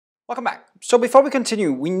Welcome back. So before we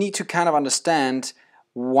continue, we need to kind of understand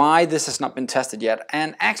why this has not been tested yet.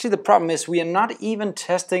 And actually the problem is we are not even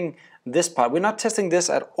testing this part. We're not testing this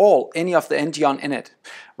at all, any of the ng on init.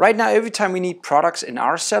 Right now, every time we need products in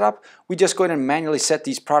our setup, we just go in and manually set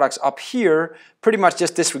these products up here, pretty much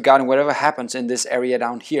just disregarding whatever happens in this area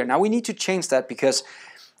down here. Now we need to change that because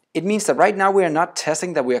it means that right now we are not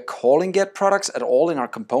testing that we are calling get products at all in our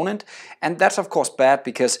component, and that's of course bad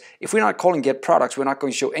because if we're not calling get products, we're not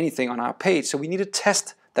going to show anything on our page. So we need to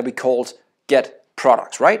test that we called get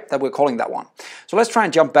products, right? That we're calling that one. So let's try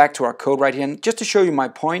and jump back to our code right here, and just to show you my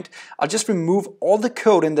point, I'll just remove all the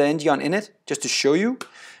code in the ng on init just to show you.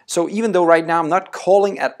 So even though right now I'm not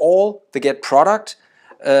calling at all the get product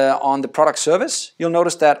on the product service, you'll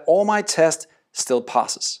notice that all my test still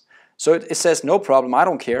passes. So it says no problem, I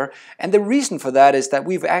don't care. And the reason for that is that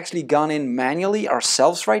we've actually gone in manually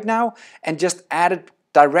ourselves right now and just added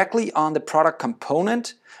directly on the product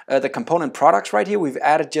component, the component products right here, we've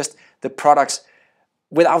added just the products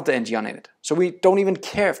without the ng on init. So we don't even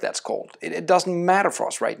care if that's called. It doesn't matter for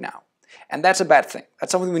us right now. And that's a bad thing.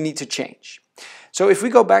 That's something we need to change. So if we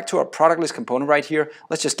go back to our product list component right here,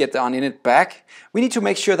 let's just get the on init back. We need to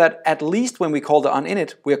make sure that at least when we call the on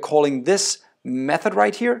init, we're calling this method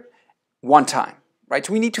right here one time, right?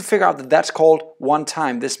 So we need to figure out that that's called one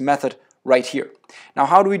time, this method right here. Now,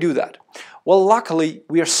 how do we do that? Well, luckily,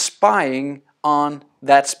 we are spying on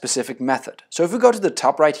that specific method. So if we go to the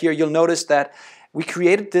top right here, you'll notice that we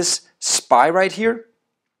created this spy right here,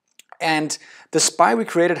 and the spy we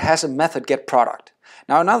created has a method get product.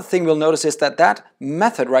 Now, another thing we'll notice is that that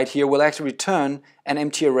method right here will actually return an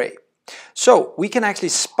empty array. So we can actually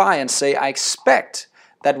spy and say, I expect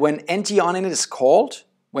that when ng on init is called,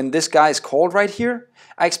 when this guy is called right here,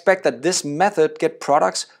 I expect that this method get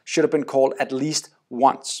products should have been called at least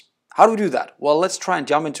once. How do we do that? Well, let's try and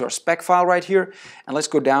jump into our spec file right here, and let's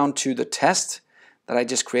go down to the test that I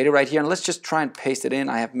just created right here, and let's just try and paste it in.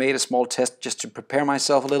 I have made a small test just to prepare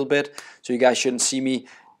myself a little bit, so you guys shouldn't see me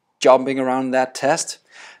jumping around that test.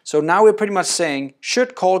 So now we're pretty much saying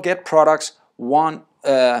should call get products on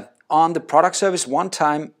the product service one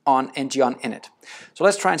time on ng on init. So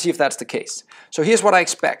let's try and see if that's the case. So here's what I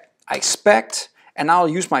expect. I expect, and I'll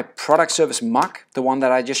use my product service mock, the one that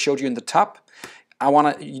I just showed you in the top. I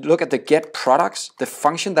want to look at the get products, the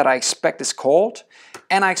function that I expect is called,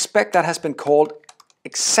 and I expect that has been called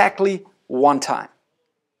exactly one time.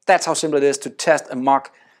 That's how simple it is to test a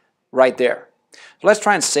mock right there. So let's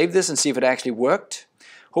try and save this and see if it actually worked.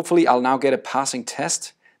 Hopefully I'll now get a passing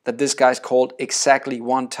test that this guy's called exactly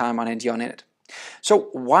one time on ng on init. So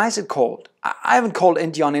why is it called? I haven't called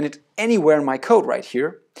ng on init anywhere in my code right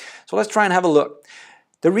here. So let's try and have a look.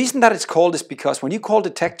 The reason that it's called is because when you call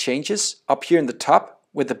detect changes up here in the top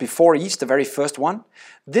with the before each, the very first one,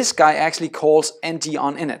 this guy actually calls ng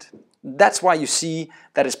on init. That's why you see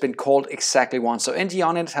that it's been called exactly once. So ng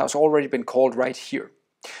on init has already been called right here.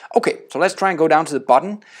 Okay, so let's try and go down to the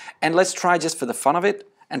button, and let's try just for the fun of it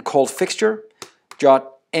and call fixture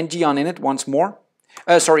dot ng on init once more.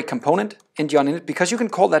 Component ng on init, because you can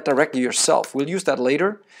call that directly yourself. We'll use that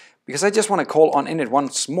later because I just want to call on init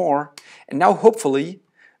once more, and now hopefully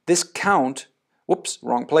this count, whoops,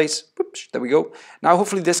 wrong place, whoops, there we go. Now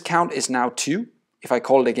hopefully this count is now 2. If I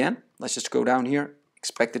call it again, let's just go down here,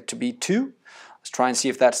 expect it to be 2. Let's try and see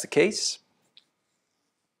if that's the case.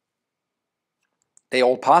 They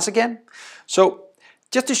all pass again. So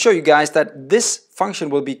just to show you guys that this function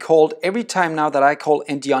will be called every time now that I call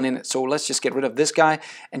ng on init. So let's just get rid of this guy,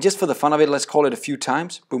 and just for the fun of it, let's call it a few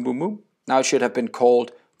times. Boom, boom, boom. Now it should have been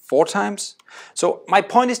called 4 times. So my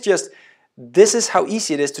point is just, this is how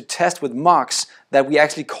easy it is to test with mocks that we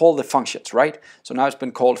actually call the functions, right? So now it's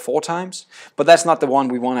been called 4 times, but that's not the one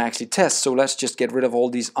we want to actually test. So let's just get rid of all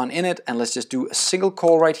these on init, and let's just do a single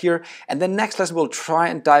call right here. And then next lesson we'll try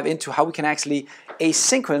and dive into how we can actually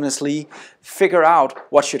asynchronously figure out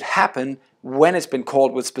what should happen when it's been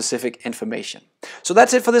called with specific information. So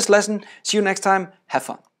that's it for this lesson. See you next time. Have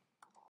fun.